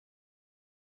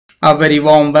A very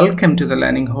warm welcome to the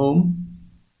Learning Home.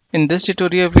 In this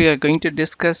tutorial, we are going to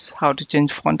discuss how to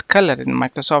change font color in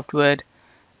Microsoft Word.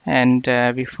 And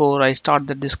before I start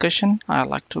the discussion, I'd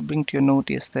like to bring to your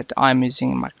notice that I'm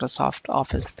using Microsoft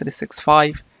Office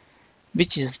 365,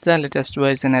 which is the latest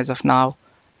version as of now.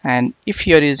 And if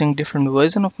you're using different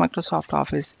version of Microsoft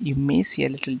Office, you may see a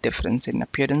little difference in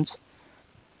appearance.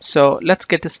 So let's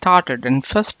get started. And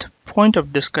first point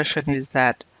of discussion is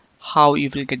that how you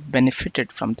will get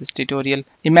benefited from this tutorial.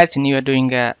 Imagine you are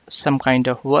doing some kind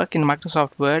of work in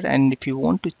Microsoft Word, and if you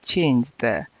want to change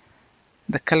the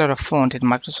color of font in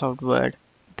Microsoft Word,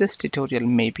 this tutorial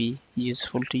may be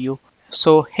useful to you.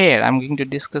 So here I'm going to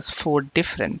discuss 4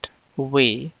 different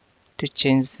way to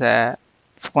change the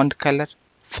font color.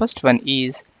 First one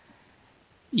is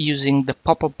using the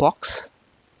pop-up box.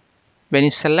 When you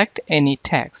select any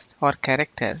text or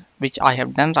character, which I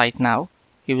have done right now,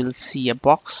 you will see a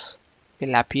box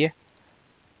will appear,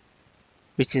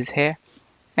 which is here,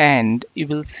 and you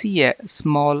will see a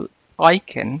small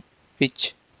icon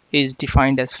which is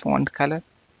defined as font color.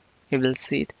 You will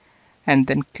see it, and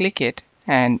then click it,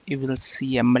 and you will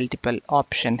see a multiple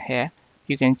option here.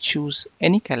 You can choose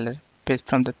any color based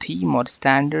from the theme or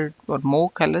standard or more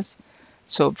colors.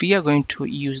 So we are going to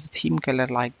use the theme color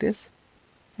like this,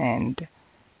 and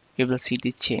you will see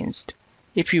it changed.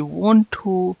 If you want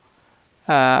to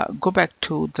go back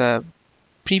to the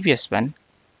previous one,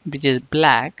 which is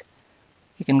black,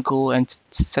 you can go and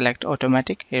select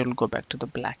automatic. It will go back to the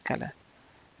black color.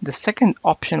 The second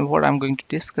option what I'm going to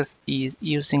discuss is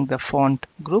using the font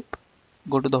group.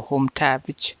 Go to the home tab,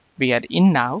 which we are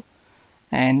in now,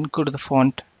 and go to the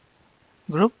font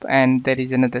group, and there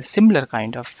is another similar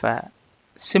kind of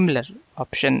similar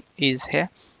option is here.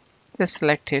 Just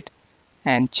select it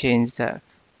and change the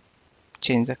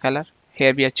color.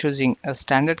 Here we are choosing a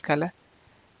standard color,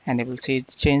 and you will see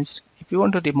it's changed. If you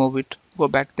want to remove it, go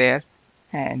back there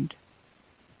and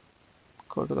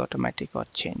go to the automatic or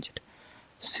change it.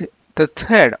 So the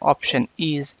third option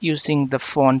is using the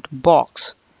font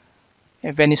box.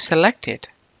 When you select it,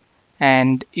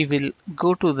 and you will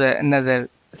go to the another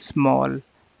small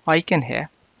icon here,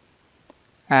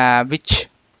 which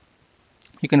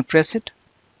you can press it,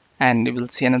 and you will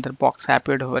see another box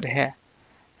appeared over here.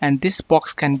 And this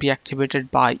box can be activated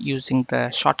by using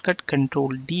the shortcut Control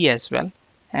D as well.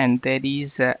 And there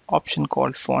is an option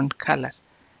called font color.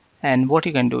 And what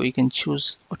you can do, you can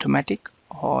choose automatic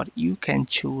or you can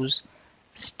choose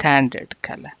standard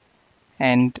color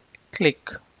and click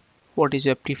what is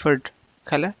your preferred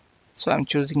color. So I'm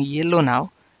choosing yellow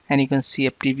now, and you can see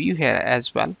a preview here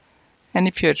as well. And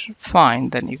if you're fine,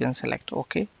 then you can select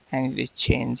OK, and it is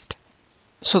changed.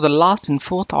 So the last and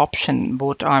fourth option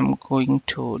what I'm going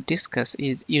to discuss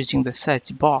is using the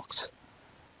search box.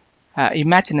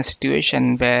 Imagine a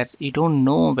situation where you don't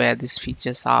know where these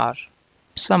features are.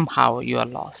 Somehow you are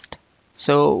lost.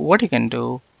 So what you can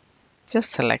do, just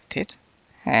select it,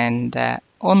 and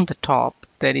on the top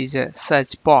there is a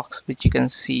search box which you can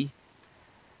see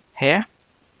here.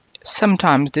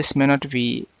 Sometimes this may not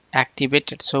be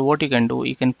activated. So what you can do,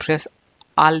 you can press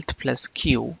Alt plus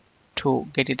Q to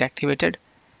get it activated.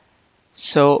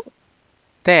 So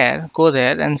go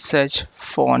there and search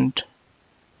font,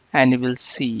 and you will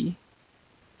see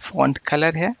font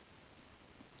color here,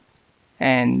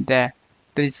 and there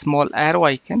is small arrow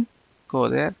icon. Go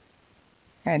there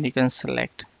and you can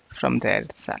select from there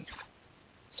itself.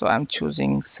 So I'm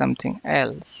choosing something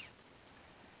else.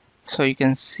 So you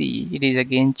can see it is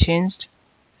again changed,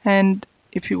 and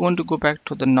if you want to go back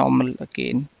to the normal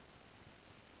again,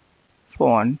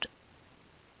 font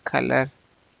color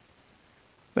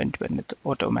went to the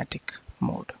automatic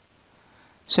mode.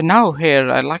 So now here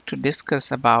I'd like to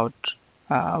discuss about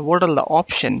what are the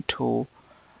options to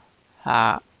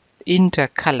enter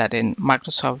color in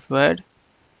Microsoft Word.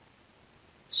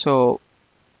 So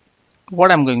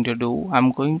what I'm going to do,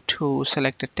 I'm going to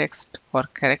select a text or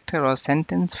character or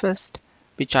sentence first,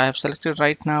 which I have selected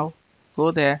right now.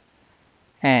 Go there,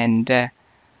 and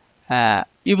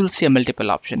you will see a multiple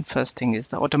option. First thing is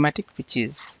the automatic, which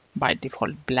is by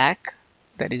default black.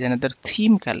 There is another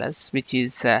theme colors, which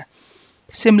is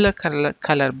similar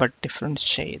color but different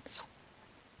shades.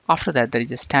 After that, there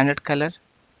is a standard color,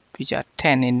 which are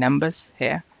 10 in numbers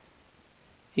here.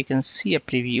 You can see a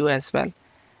preview as well.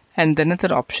 And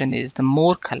another option is the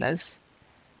more colors.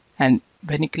 And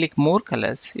when you click more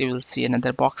colors, you will see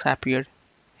another box appeared.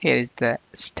 Here is the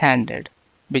standard,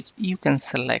 which you can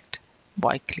select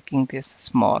by clicking this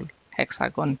small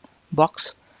hexagon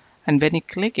box. And when you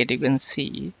click it, you can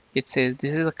see it says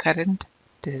this is the current,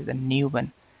 this is the new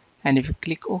one. And if you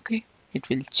click OK, it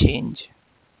will change.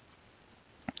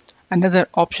 Another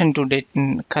option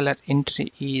to color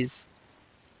entry is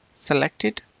select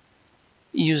it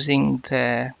using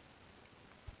the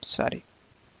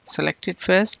select it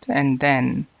first and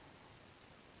then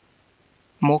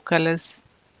more colors,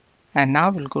 and now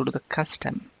we'll go to the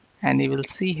custom, and you will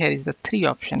see here is the three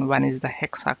option. One is the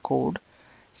Hexa code,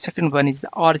 second one is the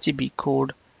RGB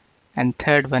code, and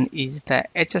third one is the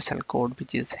HSL code,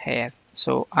 which is here.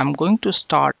 So I'm going to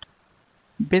start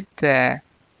with the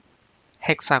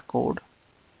Hexa code,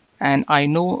 and I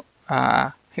know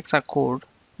Hexa code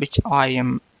which I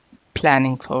am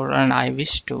planning for and I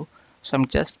wish to, so I'm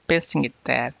just pasting it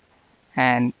there,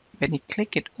 and when you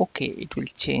click it OK, it will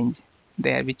change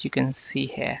there, which you can see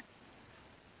here.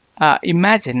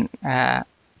 Imagine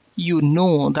you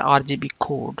know the RGB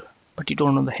code but you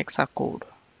don't know the Hexa code.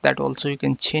 That also you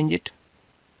can change it.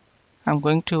 I'm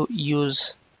going to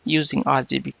using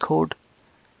RGB code.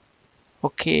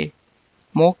 OK,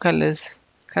 more colors,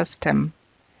 custom,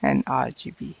 and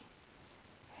RGB,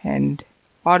 and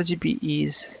RGB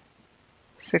is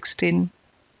 16,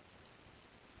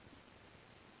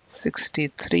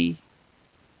 63,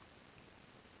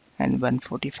 and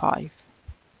 145.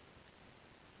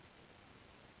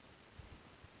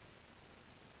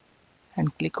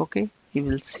 And click OK. You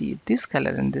will see this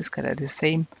color and this color is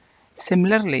same.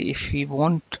 Similarly, if we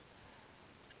want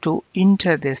to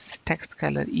enter this text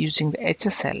color using the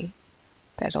HSL,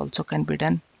 that also can be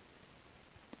done.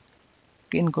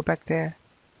 Again, go back there,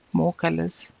 more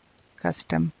colors,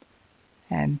 custom,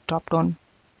 and top down,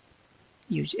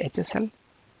 use HSL,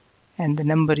 and the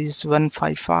number is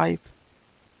 155,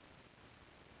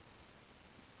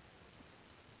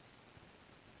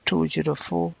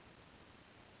 204,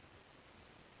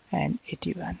 and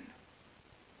 81.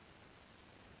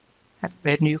 And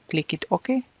when you click it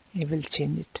OK, it will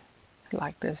change it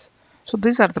like this. So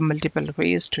these are the multiple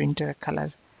ways to enter a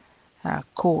color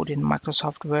code in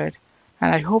Microsoft Word,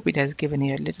 and I hope it has given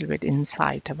you a little bit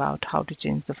insight about how to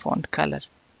change the font color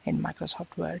in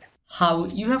Microsoft Word. How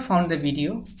you have found the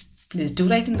video, please do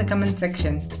write in the comment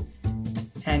section,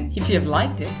 and if you have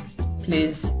liked it,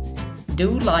 please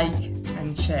do like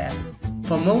and share.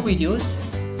 For more videos,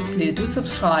 please do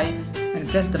subscribe and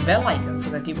press the bell icon so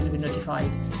that you will be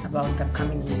notified about the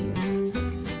upcoming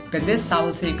videos. With this, I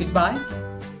will say goodbye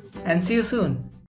and see you soon.